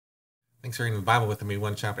Thanks for reading the Bible with me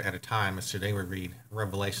one chapter at a time, as today we read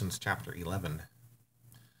Revelations chapter 11.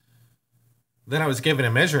 Then I was given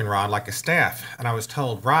a measuring rod like a staff, and I was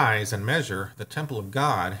told, "Rise and measure the temple of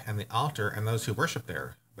God and the altar and those who worship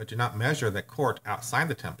there. But do not measure the court outside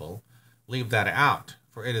the temple. Leave that out,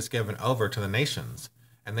 for it is given over to the nations,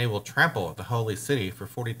 and they will trample the holy city for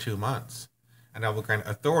 42 months. And I will grant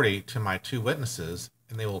authority to my two witnesses,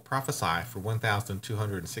 and they will prophesy for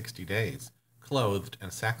 1,260 days, clothed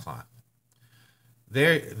in sackcloth.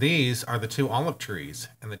 These are the two olive trees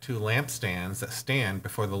and the two lampstands that stand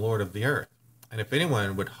before the Lord of the earth. And if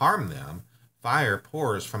anyone would harm them, fire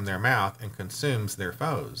pours from their mouth and consumes their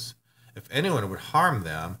foes. If anyone would harm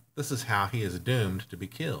them, this is how he is doomed to be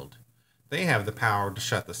killed. They have the power to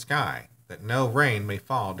shut the sky, that no rain may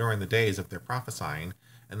fall during the days of their prophesying,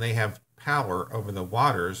 and they have power over the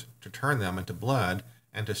waters to turn them into blood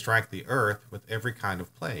and to strike the earth with every kind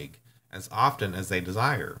of plague, as often as they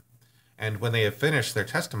desire. And when they have finished their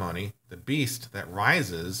testimony, the beast that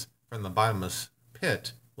rises from the bottomless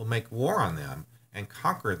pit will make war on them and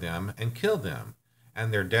conquer them and kill them.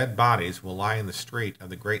 And their dead bodies will lie in the street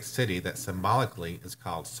of the great city that symbolically is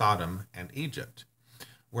called Sodom and Egypt,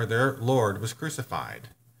 where their Lord was crucified.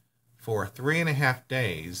 For 3.5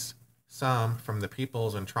 days, some from the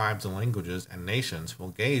peoples and tribes and languages and nations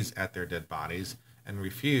will gaze at their dead bodies and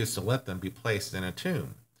refuse to let them be placed in a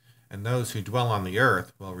tomb. And those who dwell on the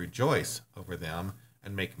earth will rejoice over them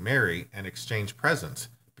and make merry and exchange presents,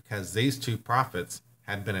 because these two prophets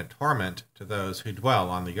had been a torment to those who dwell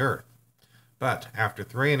on the earth. But after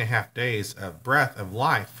 3.5 days, a breath of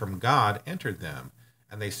life from God entered them,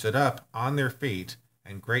 and they stood up on their feet,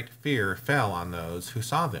 and great fear fell on those who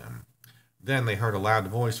saw them. Then they heard a loud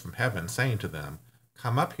voice from heaven saying to them,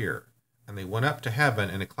 "Come up here." And they went up to heaven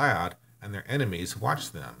in a cloud, and their enemies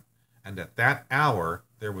watched them. And at that hour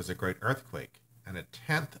there was a great earthquake, and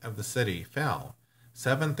 1/10 of the city fell.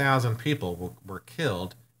 7,000 people were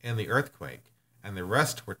killed in the earthquake, and the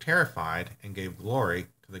rest were terrified and gave glory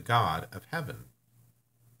to the God of heaven.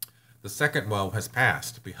 The second woe has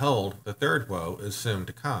passed. Behold, the third woe is soon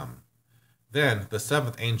to come. Then the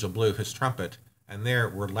seventh angel blew his trumpet, and there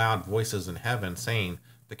were loud voices in heaven saying,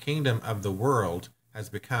 "The kingdom of the world has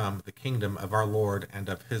become the kingdom of our Lord and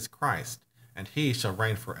of his Christ, and he shall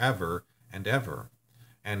reign forever and ever."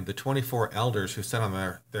 And the 24 elders who sat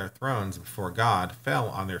on their thrones before God fell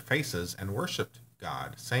on their faces and worshipped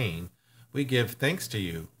God, saying, "We give thanks to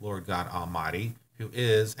you, Lord God Almighty, who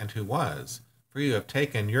is and who was, for you have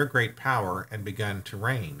taken your great power and begun to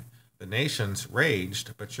reign. The nations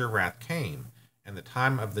raged, but your wrath came, and the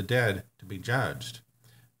time of the dead to be judged,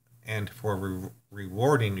 and for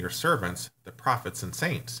rewarding your servants, the prophets and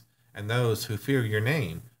saints, and those who fear your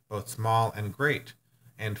name, both small and great,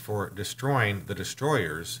 and for destroying the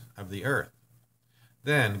destroyers of the earth."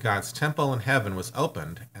 Then God's temple in heaven was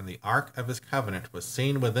opened, and the ark of his covenant was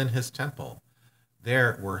seen within his temple.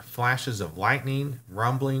 There were flashes of lightning,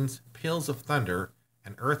 rumblings, peals of thunder,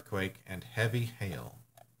 an earthquake, and heavy hail.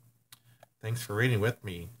 Thanks for reading with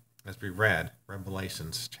me as we read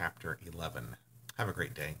Revelations chapter 11. Have a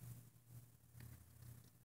great day.